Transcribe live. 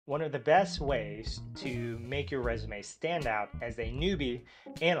One of the best ways to make your resume stand out as a newbie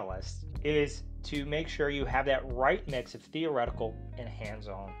analyst is to make sure you have that right mix of theoretical and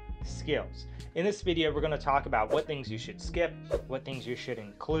hands-on skills. In this video, we're going to talk about what things you should skip, what things you should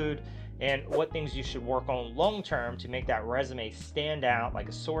include, and what things you should work on long-term to make that resume stand out like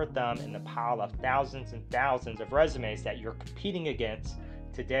a sore thumb in the pile of thousands and thousands of resumes that you're competing against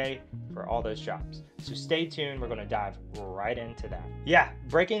today for all those jobs. So stay tuned, we're going to dive right into that. Yeah,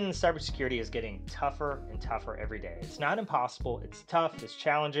 breaking into cybersecurity is getting tougher and tougher every day. It's not impossible, it's tough, it's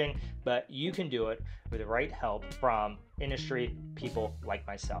challenging, but you can do it with the right help from industry people like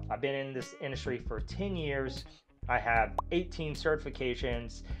myself. I've been in this industry for 10 years. I have 18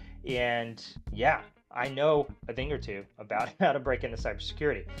 certifications, and yeah, I know a thing or two about how to break into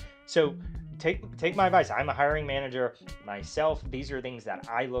cybersecurity. So take my advice. I'm a hiring manager myself. These are things that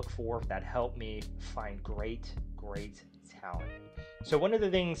I look for that help me find great talent. So one of the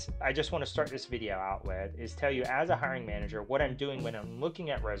things I just want to start this video out with is tell you, as a hiring manager, what I'm doing when I'm looking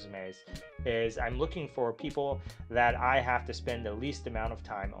at resumes is I'm looking for people that I have to spend the least amount of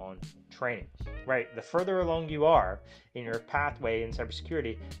time on training, right? The further along you are in your pathway in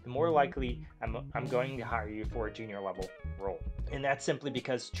cybersecurity, the more likely I'm going to hire you for a junior level role. And that's simply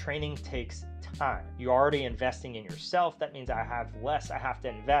because training takes time. You're already investing in yourself. That means I have less I have to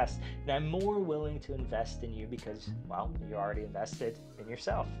invest, and I'm more willing to invest in you because, well, you already invested in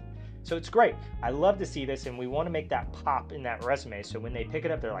yourself. So it's great. I love to see this, and we want to make that pop in that resume. So when they pick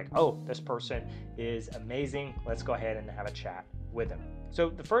it up, they're like, oh, this person is amazing. Let's go ahead and have a chat with them. So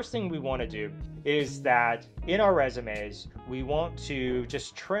the first thing we want to do is that in our resumes, we want to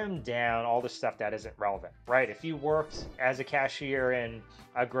just trim down all the stuff that isn't relevant, right? If you worked as a cashier in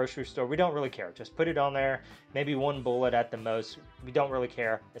a grocery store, we don't really care. Just put it on there, maybe one bullet at the most. We don't really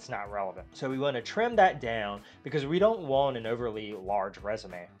care. It's not relevant. So we want to trim that down because we don't want an overly large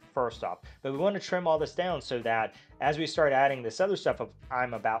resume, first off. But we want to trim all this down so that as we start adding this other stuff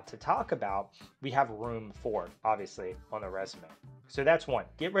I'm about to talk about, we have room for it, obviously, on the resume. So that's one.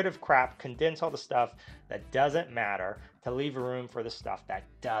 Get rid of crap, condense all the stuff that doesn't matter to leave room for the stuff that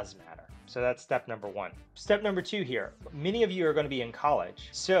does matter. So that's step number one. Step number two here. Many of you are going to be in college.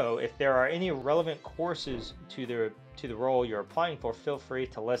 So if there are any relevant courses to the role you're applying for, feel free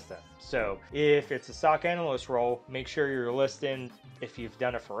to list them. So if it's a SOC analyst role, make sure you're listing if you've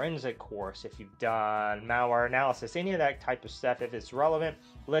done a forensic course, if you've done malware analysis, any of that type of stuff. If it's relevant,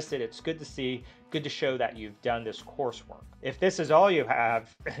 list it. It's good to see, good to show that you've done this coursework. If this is all you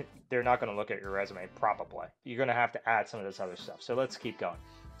have, they're not going to look at your resume probably. You're going to have to add some of this other stuff. So let's keep going.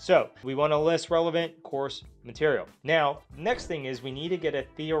 So we want to list relevant course material. Now, next thing is we need to get a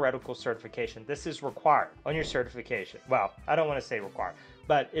theoretical certification. This is required on your certification. Well, I don't want to say required,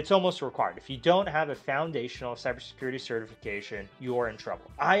 but it's almost required. If you don't have a foundational cybersecurity certification, you're in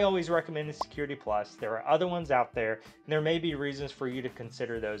trouble. I always recommend the Security Plus. There are other ones out there, and there may be reasons for you to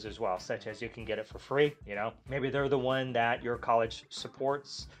consider those as well, such as you can get it for free. You know, maybe they're the one that your college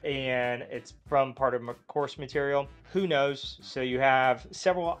supports and it's from part of course material. Who knows? So you have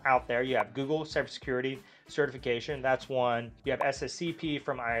several out there. You have Google Cybersecurity certification, that's one. You have SSCP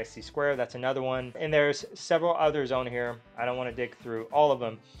from ISC Square, that's another one. And there's several others on here. I don't want to dig through all of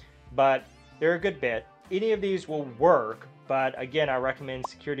them, but they're a good bit. Any of these will work, but again, I recommend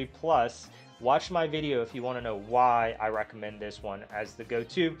Security Plus. Watch my video if you want to know why I recommend this one as the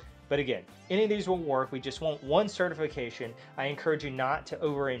go-to. But again, any of these will work. We just want one certification. I encourage you not to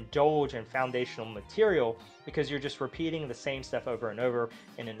overindulge in foundational material because you're just repeating the same stuff over and over,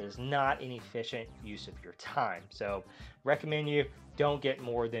 and it is not an efficient use of your time. So recommend you don't get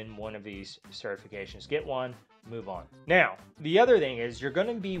more than one of these certifications. Get one, move on. Now, the other thing is you're going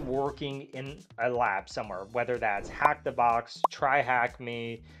to be working in a lab somewhere, whether that's Hack the Box, Try Hack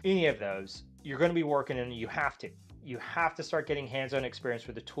Me, any of those. You're going to be working in, you have to start getting hands-on experience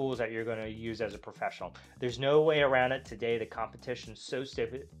with the tools that you're going to use as a professional. There's no way around it today. The competition's so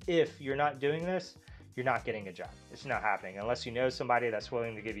stiff. If you're not doing this, you're not getting a job. It's not happening unless you know somebody that's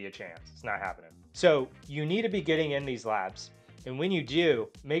willing to give you a chance. It's not happening. So you need to be getting in these labs. And when you do,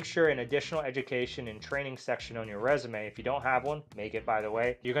 make sure an additional education and training section on your resume, if you don't have one, make it, by the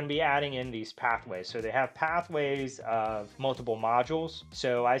way. You're going to be adding in these pathways. So they have pathways of multiple modules.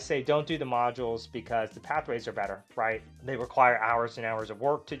 So I say don't do the modules because the pathways are better, right? They require hours and hours of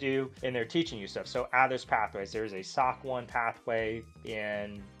work to do, and they're teaching you stuff. So add those pathways. There's a SOC 1 pathway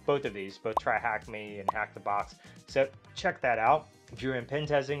in both of these, both Try Hack Me and Hack the Box. So check that out. If you're in pen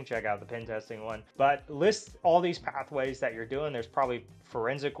testing, check out the pen testing one. But list all these pathways that you're doing. There's probably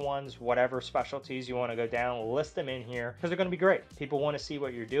forensic ones, whatever specialties you want to go down, list them in here because they're going to be great. People want to see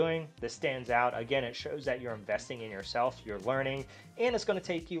what you're doing. This stands out. Again, it shows that you're investing in yourself, you're learning, and it's going to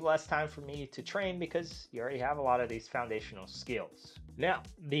take you less time for me to train because you already have a lot of these foundational skills. Now,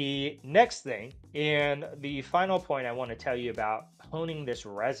 the next thing and the final point I want to tell you about honing this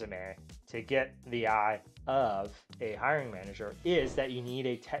resume to get the eye of a hiring manager is that you need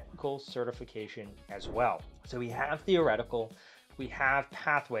a technical certification as well. So we have theoretical, we have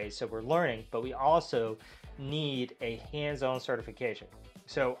pathways, so we're learning, but we also need a hands-on certification.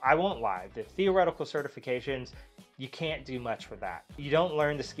 So I won't lie, the theoretical certifications, you can't do much for that. You don't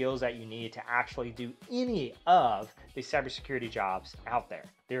learn the skills that you need to actually do any of the cybersecurity jobs out there.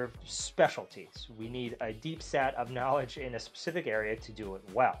 They're specialties. We need a deep set of knowledge in a specific area to do it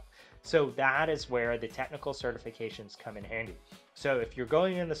well. So that is where the technical certifications come in handy. So if you're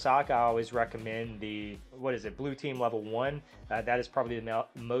going in the SOC, I always recommend the, Blue Team Level 1. That is probably the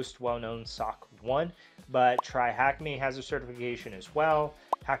most well-known SOC 1, but Try Hack Me has a certification as well.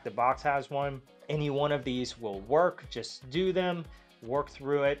 Hack the Box has one. Any one of these will work. Just do them, work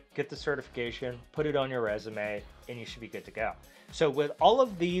through it, get the certification, put it on your resume, and you should be good to go. So with all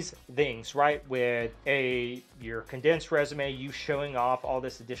of these things, right, with your condensed resume, you showing off all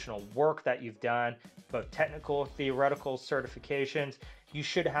this additional work that you've done, both technical, theoretical certifications, you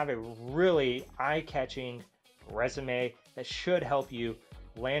should have a really eye-catching resume that should help you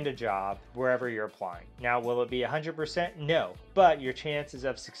land a job wherever you're applying. Now, will it be 100%? No, but your chances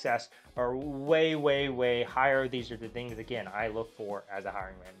of success are way, way, way higher. These are the things, again, I look for as a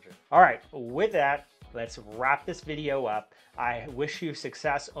hiring manager. All right, with that, let's wrap this video up. I wish you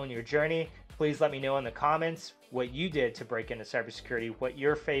success on your journey. Please let me know in the comments what you did to break into cybersecurity, what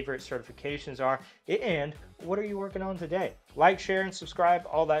your favorite certifications are, and what are you working on today? Like, share, and subscribe,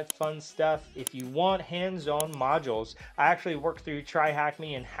 all that fun stuff. If you want hands-on modules, I actually work through Try Hack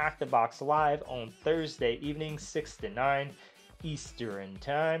Me and Hack the Box live on Thursday evening, 6 to 9 Eastern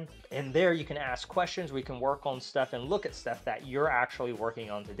time. And there you can ask questions, we can work on stuff and look at stuff that you're actually working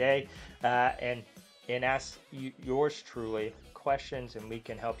on today, and ask yours truly questions, and we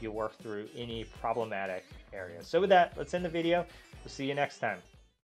can help you work through any problematic areas. So with that, let's end the video. We'll see you next time.